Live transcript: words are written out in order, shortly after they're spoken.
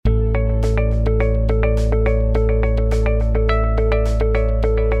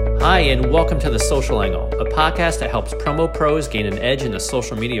and welcome to The Social Angle, a podcast that helps promo pros gain an edge in the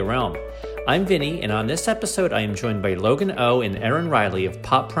social media realm. I'm Vinny, and on this episode, I am joined by Logan O and Erin Riley of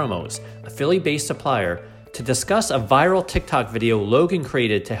Pop Promos, a Philly-based supplier, to discuss a viral TikTok video Logan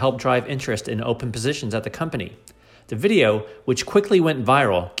created to help drive interest in open positions at the company. The video, which quickly went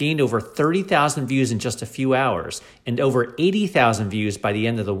viral, gained over 30,000 views in just a few hours and over 80,000 views by the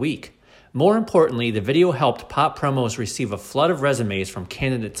end of the week. More importantly, the video helped Pop Promos receive a flood of resumes from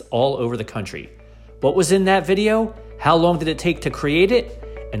candidates all over the country. What was in that video? How long did it take to create it?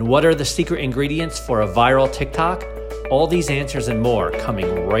 And what are the secret ingredients for a viral TikTok? All these answers and more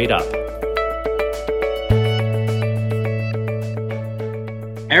coming right up.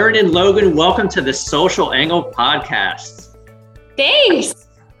 Erin and Logan, welcome to the Social Angle podcast. Thanks.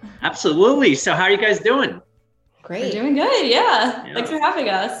 Absolutely. So how are you guys doing? Great. We're doing good. Yeah. Thanks for having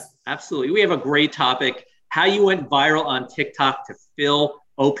us. Absolutely. We have a great topic, how you went viral on TikTok to fill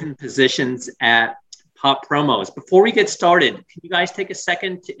open positions at Pop Promos. Before we get started, can you guys take a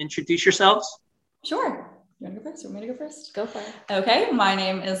second to introduce yourselves? Sure. You want to go first? You want me to go first? Go for it. Okay. My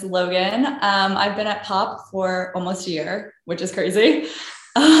name is Logan. I've been at Pop for almost a year, which is crazy.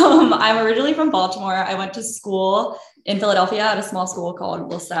 I'm originally from Baltimore. I went to school in Philadelphia at a small school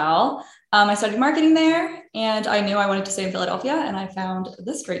called LaSalle. I studied marketing there, and I knew I wanted to stay in Philadelphia, and I found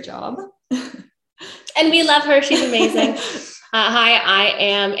this great job. And we love her. She's amazing. Hi, I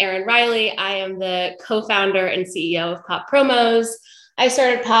am Erin Riley. I am the co-founder and CEO of Pop Promos. I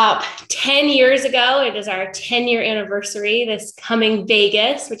started Pop 10 years ago. It is our 10-year anniversary this coming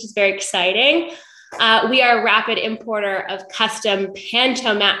Vegas, which is very exciting. We are a rapid importer of custom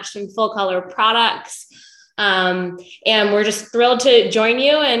Pantone matched and full color products. And we're just thrilled to join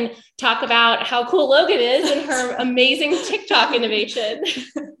you and talk about how cool Logan is and her amazing TikTok innovation.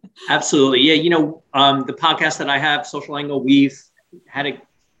 Absolutely. Yeah. The podcast that I have, Social Angle, we've had it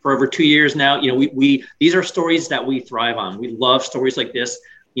for over 2 years now. These are stories that we thrive on. We love stories like this,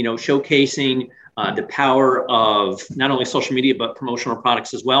 showcasing the power of not only social media, but promotional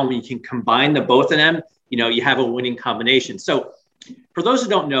products as well. When you can combine the both of them, you have a winning combination. So for those who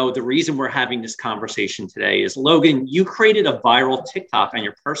don't know, the reason we're having this conversation today is, Logan, you created a viral TikTok on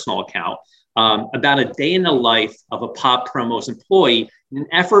your personal account about a day in the life of a Pop Promos employee in an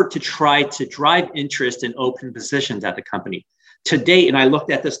effort to try to drive interest in open positions at the company. To date, and I looked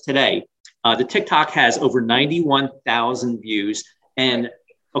at this today, the TikTok has over 91,000 views. And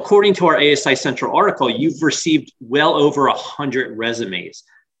according to our ASI Central article, you've received well over 100 resumes.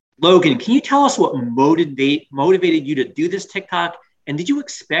 Logan, can you tell us what motivated you to do this TikTok? And did you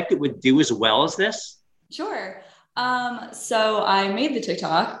expect it would do as well as this? Sure. So I made the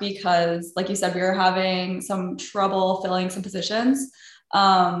TikTok because, like you said, we were having some trouble filling some positions.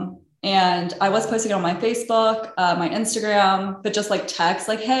 And I was posting it on my Facebook, my Instagram, but just like text,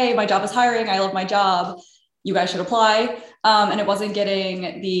 like, hey, my job is hiring. I love my job. You guys should apply. And it wasn't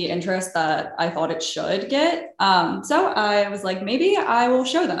getting the interest that I thought it should get. So I was like, maybe I will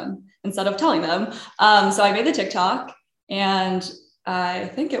show them instead of telling them. So I made the TikTok, and I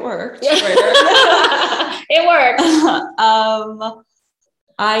think it worked. It worked.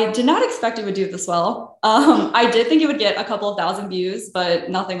 I did not expect it would do this well. I did think it would get a couple of thousand views, but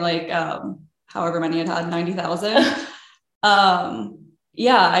nothing like however many it had, 90,000.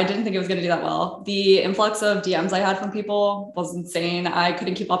 Yeah, I didn't think it was going to do that well. The influx of DMs I had from people was insane. I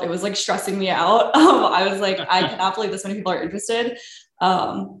couldn't keep up. It was like stressing me out. I was like, I cannot believe this many people are interested.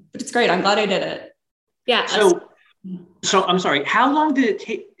 But it's great. I'm glad I did it. Yeah. So I'm sorry. How long did it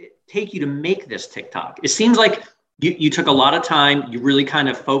take you to make this TikTok? It seems like you took a lot of time. You really kind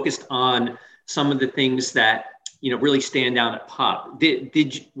of focused on some of the things that, really stand out at Pop.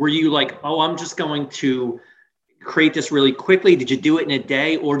 Were you like, oh, I'm just going to create this really quickly? Did you do it in a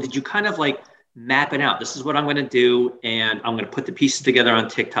day, or did you kind of like map it out? This is what I'm going to do, and I'm going to put the pieces together on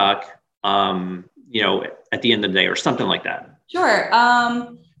TikTok, at the end of the day, or something like that? Sure.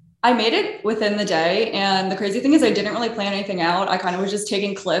 I made it within the day. And the crazy thing is I didn't really plan anything out. I kind of was just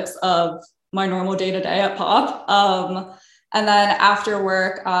taking clips of my normal day-to-day at Pop. And then after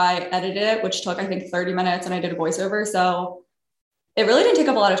work, I edited it, which took, I think, 30 minutes, and I did a voiceover. So it really didn't take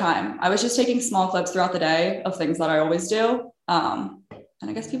up a lot of time. I was just taking small clips throughout the day of things that I always do. And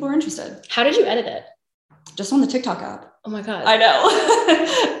I guess people were interested. How did you edit it? Just on the TikTok app. Oh my God. I know.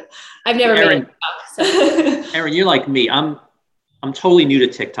 I've never made a TikTok. So. Erin, you're like me. I'm totally new to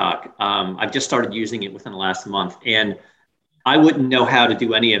TikTok. I've just started using it within the last month, and I wouldn't know how to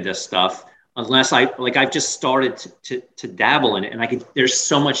do any of this stuff unless I've just started to dabble in it, and there's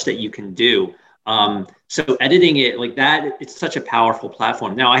so much that you can do. So editing it like that, it's such a powerful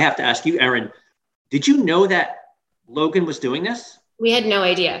platform. Now I have to ask you, Erin, did you know that Logan was doing this? We had no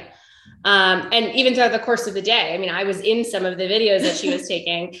idea. And even throughout the course of the day, I mean, I was in some of the videos that she was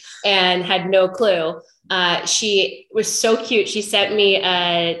taking and had no clue. She was so cute. She sent me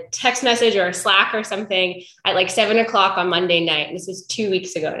a text message or a Slack or something at like 7:00 on Monday night. And this was 2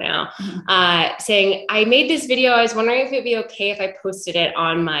 weeks ago now, saying, I made this video. I was wondering if it'd be okay if I posted it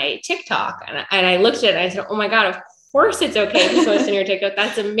on my TikTok. And I looked at it and I said, oh my God, of course it's okay to post on your TikTok.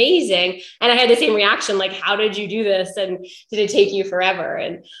 That's amazing. And I had the same reaction, like, how did you do this? And did it take you forever?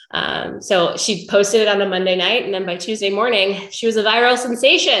 And so she posted it on a Monday night. And then by Tuesday morning, she was a viral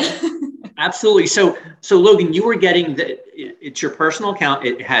sensation. Absolutely. So Logan, you were getting it's your personal account.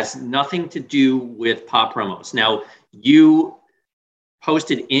 It has nothing to do with Pop Promos. Now, you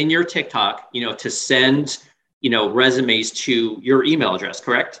posted in your TikTok, to send, resumes to your email address,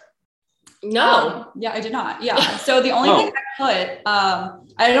 correct? No. Yeah, I did not. Yeah. So the only thing I put,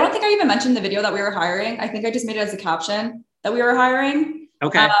 I don't think I even mentioned the video that we were hiring. I think I just made it as a caption that we were hiring.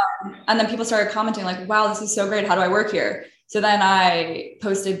 Okay. And then people started commenting like, wow, this is so great. How do I work here? So then I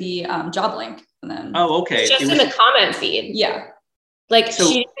posted the job link and then. Oh, okay. It's just in the comment feed. Yeah. Like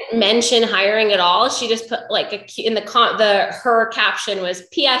she didn't mention hiring at all. She just put like her caption was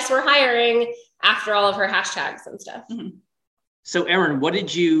PS we're hiring after all of her hashtags and stuff. Mm-hmm. So Erin, what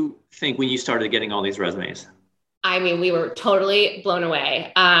did you think when you started getting all these resumes? I mean, we were totally blown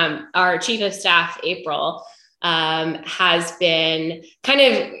away. Our chief of staff, April, has been kind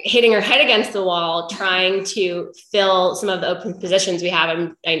of hitting her head against the wall, trying to fill some of the open positions we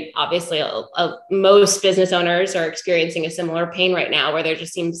have. And obviously, most business owners are experiencing a similar pain right now, where there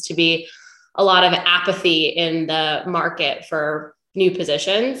just seems to be a lot of apathy in the market for new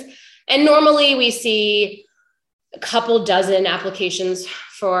positions. And normally we see a couple dozen applications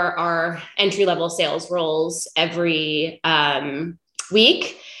for our entry-level sales roles every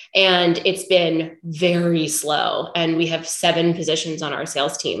week. And it's been very slow. And we have 7 positions on our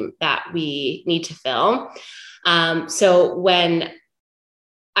sales team that we need to fill. So when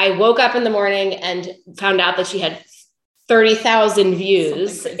I woke up in the morning and found out that she had 30,000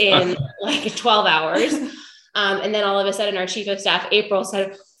 views in like 12 hours. And then all of a sudden our chief of staff, April,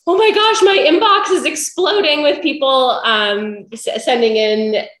 said, oh my gosh, my inbox is exploding with people sending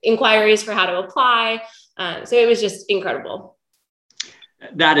in inquiries for how to apply. So it was just incredible.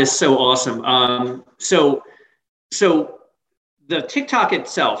 That is so awesome. So the TikTok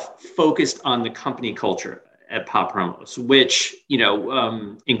itself focused on the company culture at Pop Promos, which,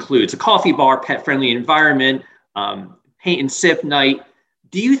 includes a coffee bar, pet-friendly environment, paint and sip night.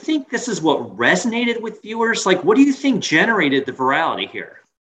 Do you think this is what resonated with viewers? Like, what do you think generated the virality here?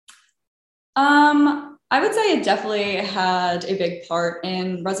 I would say it definitely had a big part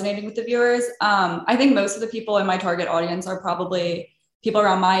in resonating with the viewers. I think most of the people in my target audience are probably people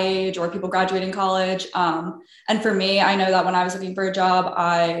around my age or people graduating college. And for me, I know that when I was looking for a job,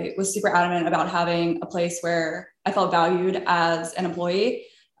 I was super adamant about having a place where I felt valued as an employee.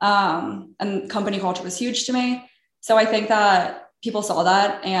 And company culture was huge to me. So I think that people saw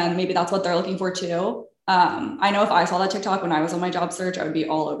that and maybe that's what they're looking for too. I know if I saw that TikTok when I was on my job search, I would be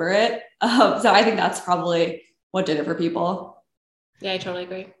all over it. So I think that's probably what did it for people. Yeah, I totally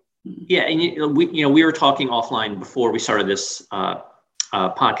agree. Yeah. And we were talking offline before we started this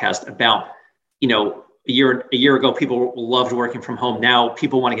podcast about, a year ago, people loved working from home. Now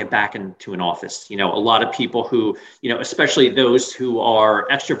people want to get back into an office. A lot of people who, especially those who are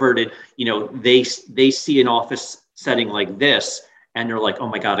extroverted, they see an office setting like this and they're like, oh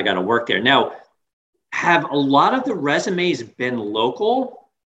my God, I got to work there. Now, have a lot of the resumes been local,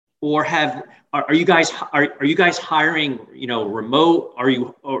 or are you guys hiring, remote?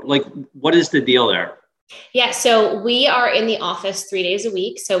 What is the deal there? Yeah, so we are in the office 3 days a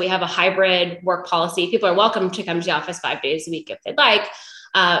week. So we have a hybrid work policy. People are welcome to come to the office 5 days a week if they'd like.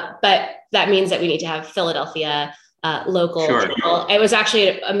 But that means that we need to have Philadelphia local people. It was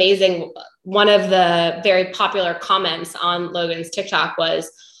actually amazing. One of the very popular comments on Logan's TikTok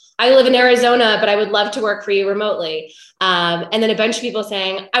was, I live in Arizona, but I would love to work for you remotely. And then a bunch of people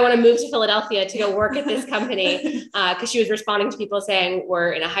saying, I want to move to Philadelphia to go work at this company. Because she was responding to people saying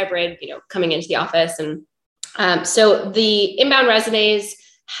we're in a hybrid, coming into the office. And so the inbound resumes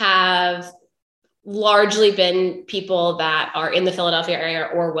have largely been people that are in the Philadelphia area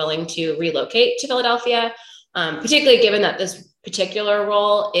or willing to relocate to Philadelphia, particularly given that this particular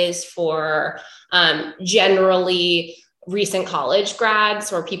role is for generally recent college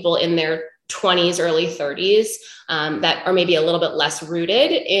grads or people in their 20s, early 30s that are maybe a little bit less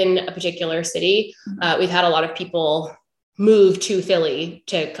rooted in a particular city. We've had a lot of people move to Philly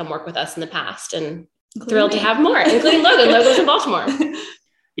to come work with us in the past, and thrilled to have more, including Logan. Logan's in Baltimore.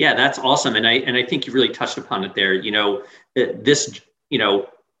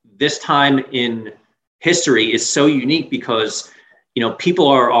 this time in history is so unique because, people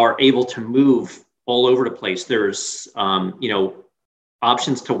are able to move all over the place. There's,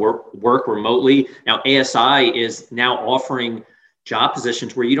 options to work remotely. Now, ASI is now offering job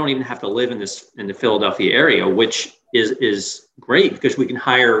positions where you don't even have to live in the Philadelphia area, which is great because we can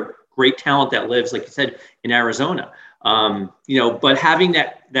hire great talent that lives, like you said, in Arizona. But having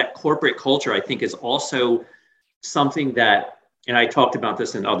that corporate culture, I think, is also something that, and I talked about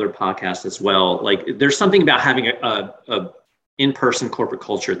this in other podcasts as well. Like, there's something about having a in-person corporate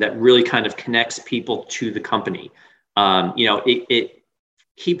culture that really kind of connects people to the company. It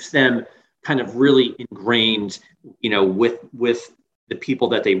keeps them kind of really ingrained, with the people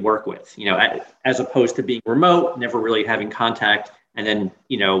that they work with, as opposed to being remote, never really having contact, and then,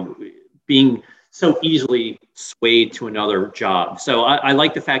 being so easily swayed to another job. So I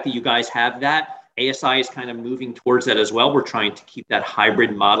like the fact that you guys have that. ASI is kind of moving towards that as well. We're trying to keep that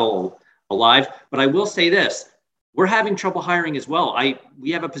hybrid model alive. But I will say this, we're having trouble hiring as well.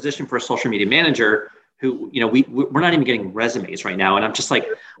 We have a position for a social media manager who, we're not even getting resumes right now. And I'm just like,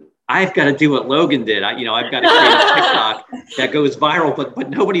 I've got to do what Logan did. I've got to create a TikTok that goes viral, but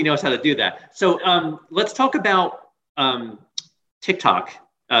nobody knows how to do that. So let's talk about TikTok.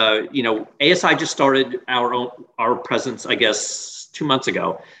 ASI just started our presence, I guess, 2 months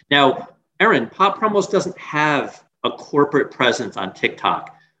ago. Now, Erin, Pop Promos doesn't have a corporate presence on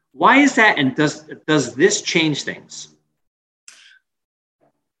TikTok. Why is that? And does this change things?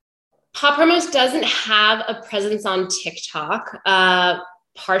 Pop Promos doesn't have a presence on TikTok,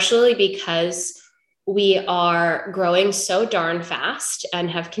 partially because we are growing so darn fast and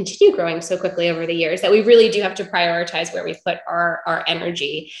have continued growing so quickly over the years that we really do have to prioritize where we put our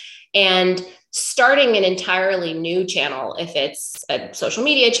energy. And starting an entirely new channel, if it's a social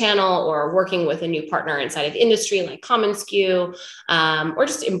media channel or working with a new partner inside of the industry like commonsku, or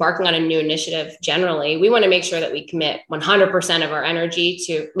just embarking on a new initiative generally, we want to make sure that we commit 100% of our energy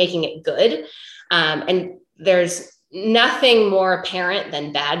to making it good. And there's nothing more apparent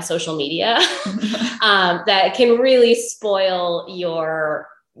than bad social media that can really spoil your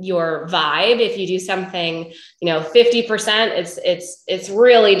vibe. If you do something, 50%, it's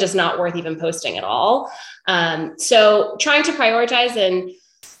really just not worth even posting at all. So trying to prioritize, and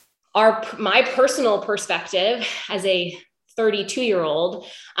my personal perspective as a 32-year-old,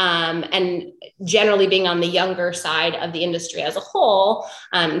 and generally being on the younger side of the industry as a whole,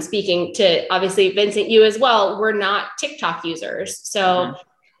 speaking to obviously Vincent, you as well, we're not TikTok users. So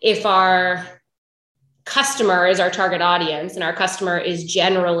if our customer is our target audience and our customer is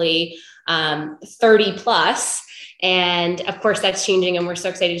generally 30 plus, and of course that's changing, and we're so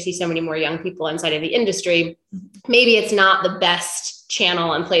excited to see so many more young people inside of the industry, maybe it's not the best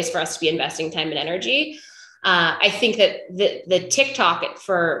channel and place for us to be investing time and energy. I think that the TikTok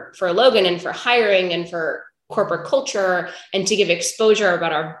for Logan and for hiring and for corporate culture and to give exposure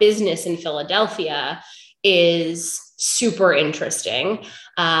about our business in Philadelphia is super interesting.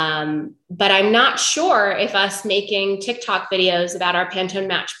 But I'm not sure if us making TikTok videos about our Pantone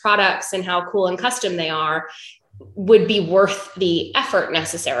Match products and how cool and custom they are would be worth the effort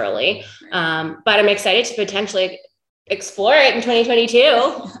necessarily. But I'm excited to potentially explore it in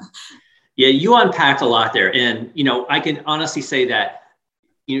 2022. Yeah, you unpacked a lot there. And, I can honestly say that,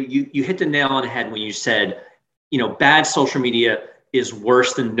 you hit the nail on the head when you said, bad social media is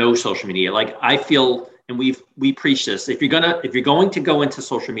worse than no social media. Like, I feel, and we preach this, if you're going to go into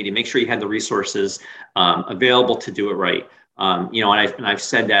social media, make sure you have the resources available to do it right. And I've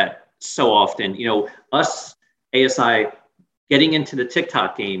said that so often, us ASI getting into the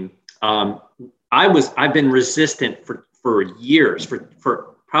TikTok game. I've been resistant for years,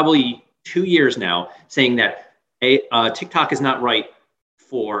 for probably 2 years now, saying that TikTok is not right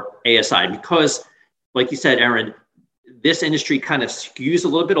for ASI because, like you said, Erin, this industry kind of skews a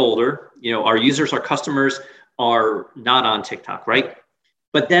little bit older. Our users, our customers are not on TikTok, right?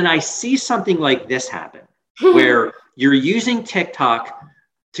 But then I see something like this happen where you're using TikTok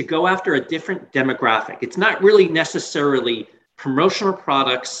to go after a different demographic. It's not really necessarily promotional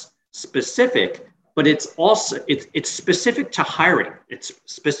products specific, but it's also it's specific to hiring. It's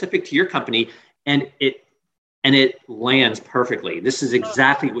specific to your company, and it lands perfectly. This is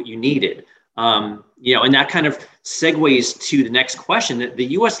exactly what you needed. And that kind of segues to the next question. That the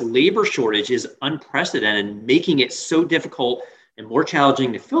U.S. labor shortage is unprecedented, making it so difficult and more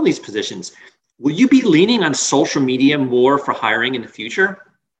challenging to fill these positions. Will you be leaning on social media more for hiring in the future?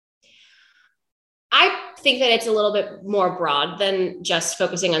 I think that it's a little bit more broad than just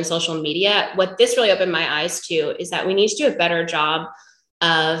focusing on social media. What this really opened my eyes to is that we need to do a better job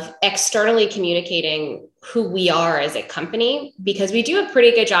of externally communicating who we are as a company, because we do a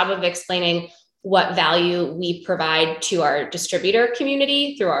pretty good job of explaining what value we provide to our distributor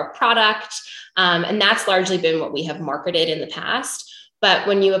community through our product. And that's largely been what we have marketed in the past. But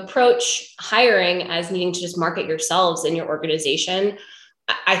when you approach hiring as needing to just market yourselves in your organization,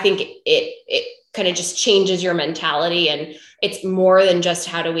 I think it kind of just changes your mentality. And it's more than just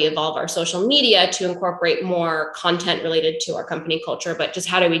how do we evolve our social media to incorporate more content related to our company culture, but just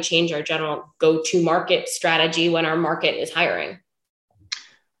how do we change our general go-to-market strategy when our market is hiring?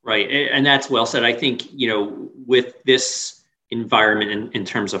 Right. And that's well said. I think, with this environment in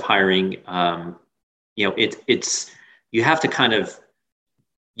terms of hiring, it's you have to kind of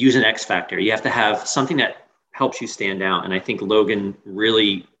use an X factor. You have to have something that helps you stand out. And I think Logan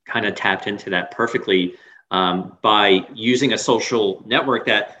really kind of tapped into that perfectly by using a social network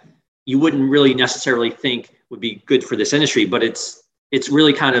that you wouldn't really necessarily think would be good for this industry, but it's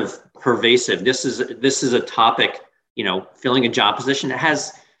really kind of pervasive. This is a topic, filling a job position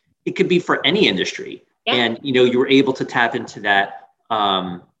that it could be for any industry. Yeah. And, you were able to tap into that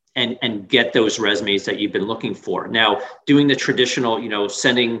and get those resumes that you've been looking for. Now, doing the traditional,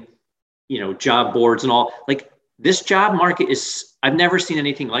 sending, job boards and all, like this job market I've never seen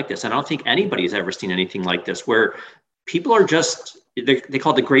anything like this. I don't think anybody's ever seen anything like this, where people are they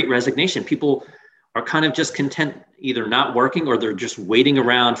call it the Great Resignation. People are kind of just content either not working or they're just waiting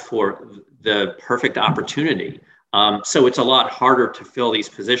around for the perfect opportunity. So it's a lot harder to fill these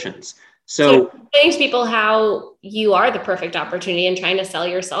positions. So explaining to people how you are the perfect opportunity and trying to sell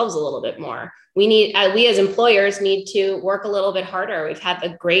yourselves a little bit more. We as employers need to work a little bit harder. We've had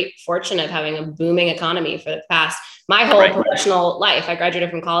the great fortune of having a booming economy for my whole professional life. I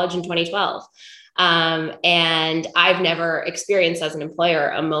graduated from college in 2012. And I've never experienced as an employer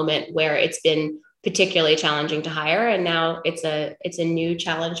a moment where it's been particularly challenging to hire. And now it's a new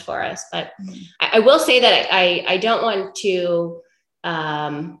challenge for us. But I will say that I don't want to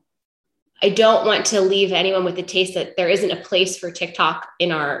leave anyone with the taste that there isn't a place for TikTok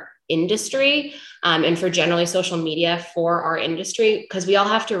in our industry, and for generally social media for our industry, because we all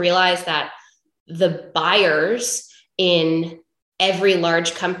have to realize that the buyers in every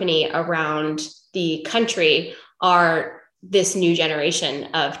large company around the country are this new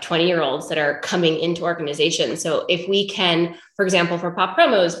generation of 20-year-olds that are coming into organizations. So if we can, for example, for Pop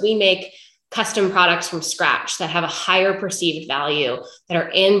Promos, we make custom products from scratch that have a higher perceived value, that are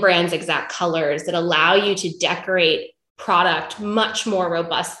in brand's exact colors, that allow you to decorate product much more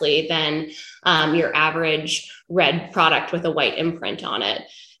robustly than your average red product with a white imprint on it.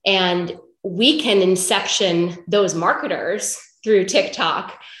 And we can inception those marketers through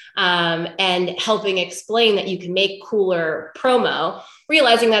TikTok and helping explain that you can make cooler promo,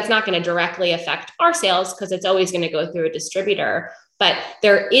 realizing that's not going to directly affect our sales because it's always going to go through a distributor. But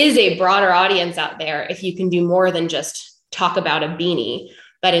there is a broader audience out there if you can do more than just talk about a beanie,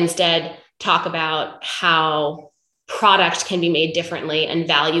 but instead talk about how product can be made differently and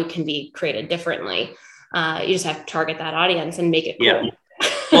value can be created differently. You just have to target that audience and make it cool. Yeah.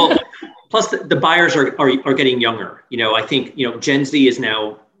 Well, plus the buyers are getting younger. I think, Gen Z is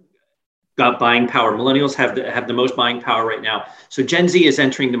now got buying power. Millennials have the most buying power right now. So Gen Z is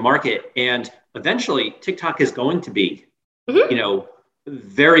entering the market, and eventually TikTok is going to be,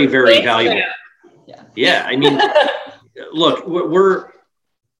 very, very valuable. Yeah. I mean, look,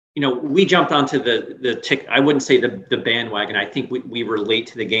 we jumped onto the I wouldn't say the bandwagon. I think we were late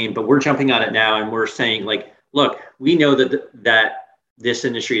to the game, but we're jumping on it now, and we're saying, like, look, we know that this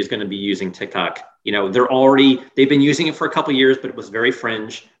industry is going to be using TikTok. They've been using it for a couple of years, but it was very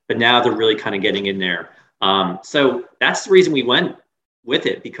fringe. But now they're really kind of getting in there. So that's the reason we went with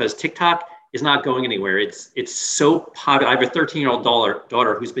it, because TikTok is not going anywhere. It's so popular. I have a 13-year-old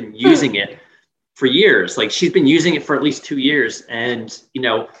daughter who's been using it for years. Like, she's been using it for at least 2 years. And,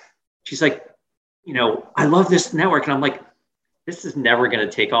 she's like, I love this network. And I'm like, this is never going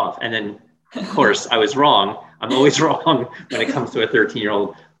to take off. And then, of course, I was wrong. I'm always wrong when it comes to a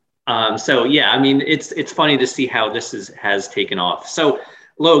 13-year-old. So, yeah, I mean, it's funny to see how this has taken off. So,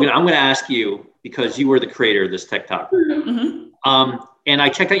 Logan, I'm going to ask you, because you were the creator of this TikTok. Mm-hmm. And I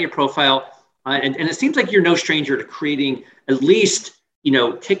checked out your profile, and it seems like you're no stranger to creating at least,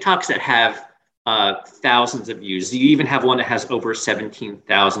 TikToks that have thousands of views. You even have one that has over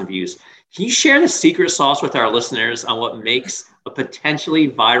 17,000 views. Can you share the secret sauce with our listeners on what makes a potentially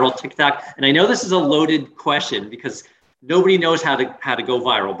viral TikTok? And I know this is a loaded question because nobody knows how to go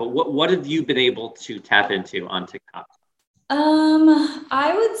viral, but what have you been able to tap into on TikTok?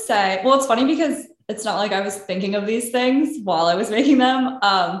 I would say, well, it's funny because it's not like I was thinking of these things while I was making them.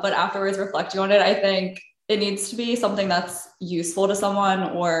 But afterwards reflecting on it, I think it needs to be something that's useful to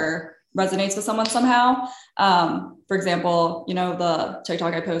someone, or resonates with someone somehow. For example, the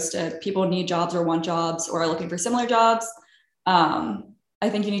TikTok I posted, people need jobs or want jobs or are looking for similar jobs. I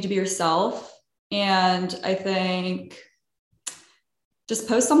think you need to be yourself. And I think just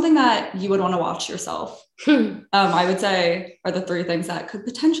post something that you would want to watch yourself. I would say are the 3 things that could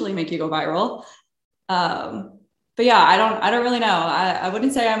potentially make you go viral. But yeah, I don't really know. I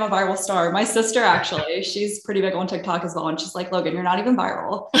wouldn't say I'm a viral star. My sister, actually, she's pretty big on TikTok as well. And she's like, Logan, you're not even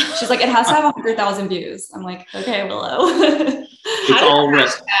viral. She's like, it has to have 100,000 views. I'm like, okay, Willow. It's all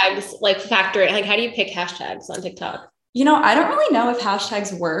risk. Hashtags like factor it. Like, how do you pick hashtags on TikTok? I don't really know if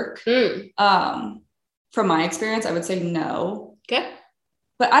hashtags work. From my experience, I would say no. Okay.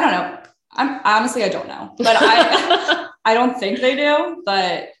 But I don't know. I don't know. But I don't think they do,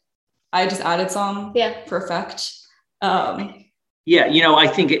 but I just added some for effect. I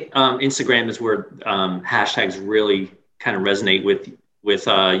think Instagram is where hashtags really kind of resonate with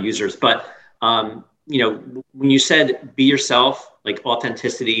users. But when you said be yourself, like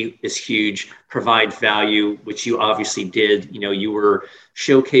authenticity is huge. Provide value, which you obviously did. You were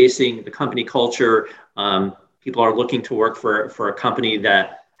showcasing the company culture. People are looking to work for a company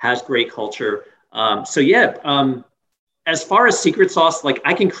that has great culture. As far as secret sauce, like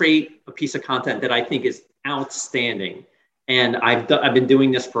I can create a piece of content that I think is outstanding. And I've been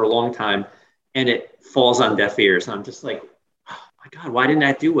doing this for a long time and it falls on deaf ears. I'm just like, oh my God, why didn't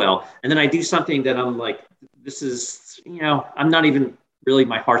that do well? And then I do something that I'm like, this is, I'm not even really,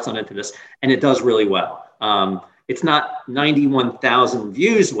 my heart's not into this. And it does really well. It's not 91,000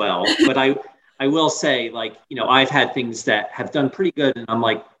 views well, but I will say I've had things that have done pretty good. And I'm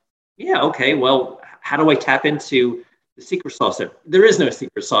like, yeah, okay, well, how do I tap into the secret sauce? There is no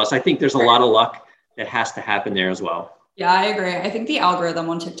secret sauce. I think there's a lot of luck that has to happen there as well. Yeah, I agree. I think the algorithm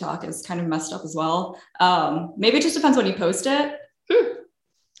on TikTok is kind of messed up as well. Maybe it just depends when you post it.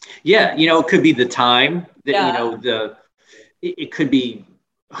 Yeah, it could be the time that, it could be,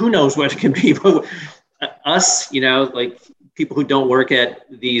 who knows what it could be, but us, like people who don't work at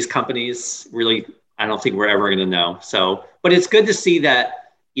these companies, really, I don't think we're ever going to know. So, but it's good to see that,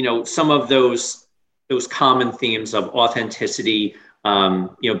 some of those common themes of authenticity,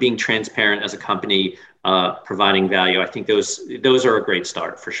 being transparent as a company, providing value. I think those are a great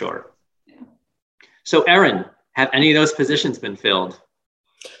start for sure. Yeah. So Erin, have any of those positions been filled?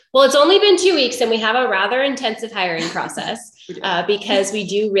 Well, it's only been 2 weeks and we have a rather intensive hiring process because we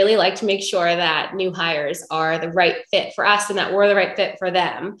do really like to make sure that new hires are the right fit for us and that we're the right fit for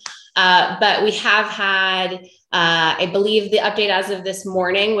them. But we have had, I believe the update as of this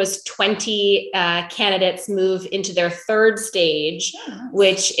morning was 20 candidates move into their 3rd stage,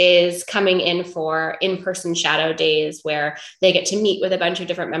 which is coming in for in-person shadow days where they get to meet with a bunch of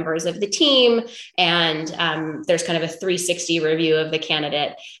different members of the team. And there's kind of a 360 review of the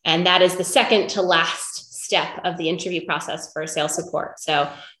candidate. And that is the second to last step of the interview process for sales support. So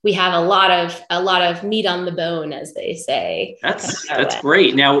we have a lot of meat on the bone, as they say. That's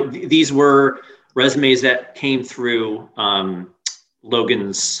great. Now, these were resumes that came through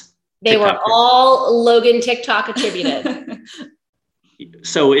Logan's They TikTok. Were all Logan TikTok attributed.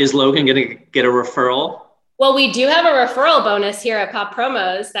 So is Logan going to get a referral? Well, we do have a referral bonus here at Pop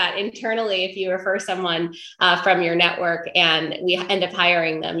Promos that internally, if you refer someone from your network and we end up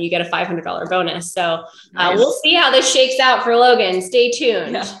hiring them, you get a $500 bonus. So nice. We'll see how this shakes out for Logan. Stay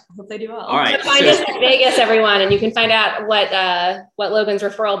tuned. Yeah, hope they do well. All right. Find us in Vegas, everyone, and you can find out what Logan's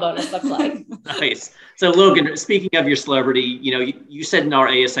referral bonus looks like. Nice. So Logan, speaking of your celebrity, you said in our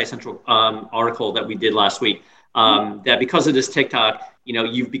ASI Central article that we did last week that because of this TikTok,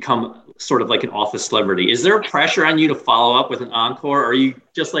 you've become sort of like an office celebrity. Is there pressure on you to follow up with an encore? Or are you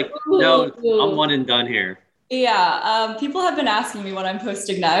just like, no, I'm one and done here? Yeah. People have been asking me what I'm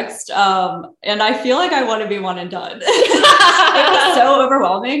posting next. And I feel like I want to be one and done. It was so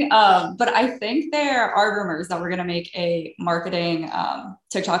overwhelming. But I think there are rumors that we're going to make a marketing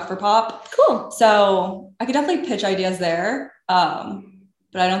TikTok for Pop. Cool. So I could definitely pitch ideas there.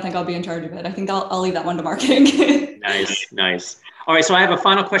 But I don't think I'll be in charge of it. I think I'll leave that one to marketing. Nice. All right, so I have a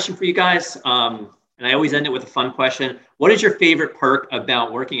final question for you guys, and I always end it with a fun question. What is your favorite perk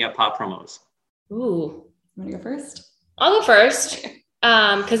about working at Pop Promos? Ooh, you want to go first? I'll go first,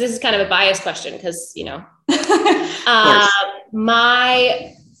 because this is kind of a biased question, because,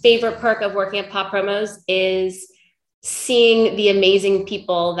 my favorite perk of working at Pop Promos is seeing the amazing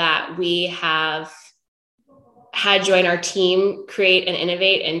people that we have had join our team create and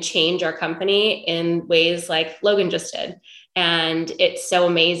innovate and change our company in ways like Logan just did. And it's so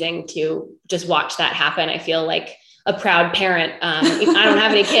amazing to just watch that happen. I feel like a proud parent. I don't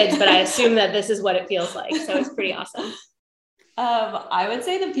have any kids, but I assume that this is what it feels like. So it's pretty awesome. I would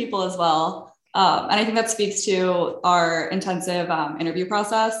say the people as well. And I think that speaks to our intensive interview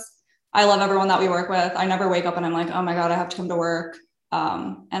process. I love everyone that we work with. I never wake up and I'm like, oh my God, I have to come to work.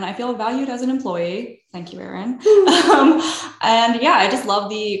 And I feel valued as an employee. Thank you, Erin. And yeah, I just love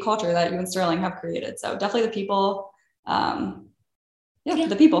the culture that you and Sterling have created. So definitely the people.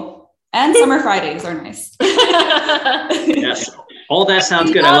 The people. And summer Fridays are nice. Yes. All that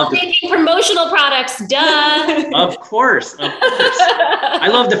sounds good. I love making promotional products. Duh. Of course. I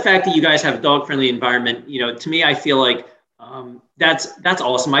love the fact that you guys have a dog-friendly environment. You know, to me, I feel like that's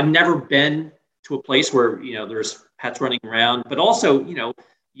awesome. I've never been to a place where, you know, there's pets running around, but also, you know,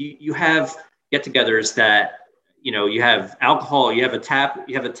 you have get-togethers that, you know, you have alcohol, you have a tap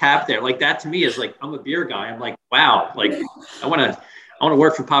there. Like that to me is like, I'm a beer guy. I'm like, wow, like I want to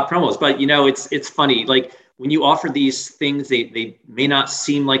work for Pop Promos. But, you know, it's funny. Like when you offer these things, they may not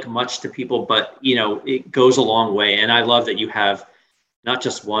seem like much to people, but, you know, it goes a long way. And I love that you have not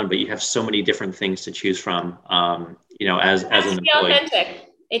just one, but you have so many different things to choose from, you know, as an employee. Authentic.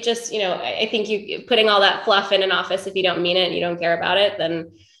 It just, you know, I think you putting all that fluff in an office, if you don't mean it and you don't care about it,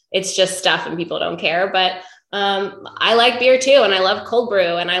 then it's just stuff and people don't care. But I like beer too. And I love cold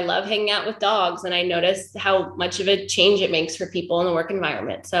brew and I love hanging out with dogs. And I notice how much of a change it makes for people in the work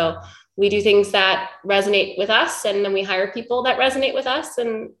environment. So we do things that resonate with us and then we hire people that resonate with us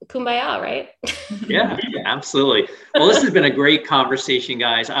and kumbaya, right? Yeah, absolutely. Well, this has been a great conversation,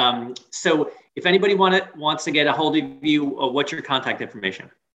 guys. So if anybody wants to get a hold of you, what's your contact information?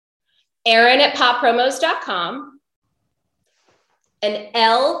 Erin@poppromos.com and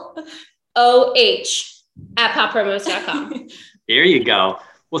LOH@poppromos.com. There you go.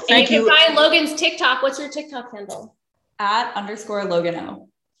 Well, thank you. You can find Logan's TikTok. What's your TikTok handle? @_Logan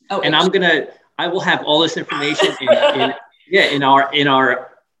O. And I will have all this information in our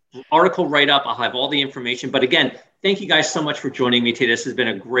article write-up. I'll have all the information. But again, thank you guys so much for joining me today. This has been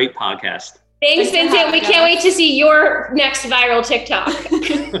a great podcast. Thanks, Vincent. We can't wait to see your next viral TikTok.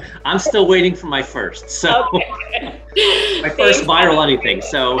 I'm still waiting for my first. So okay. My first viral anything.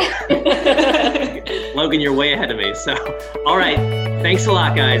 So Logan, you're way ahead of me. So all right. Thanks a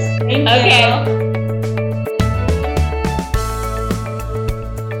lot, guys. Thank you. Okay.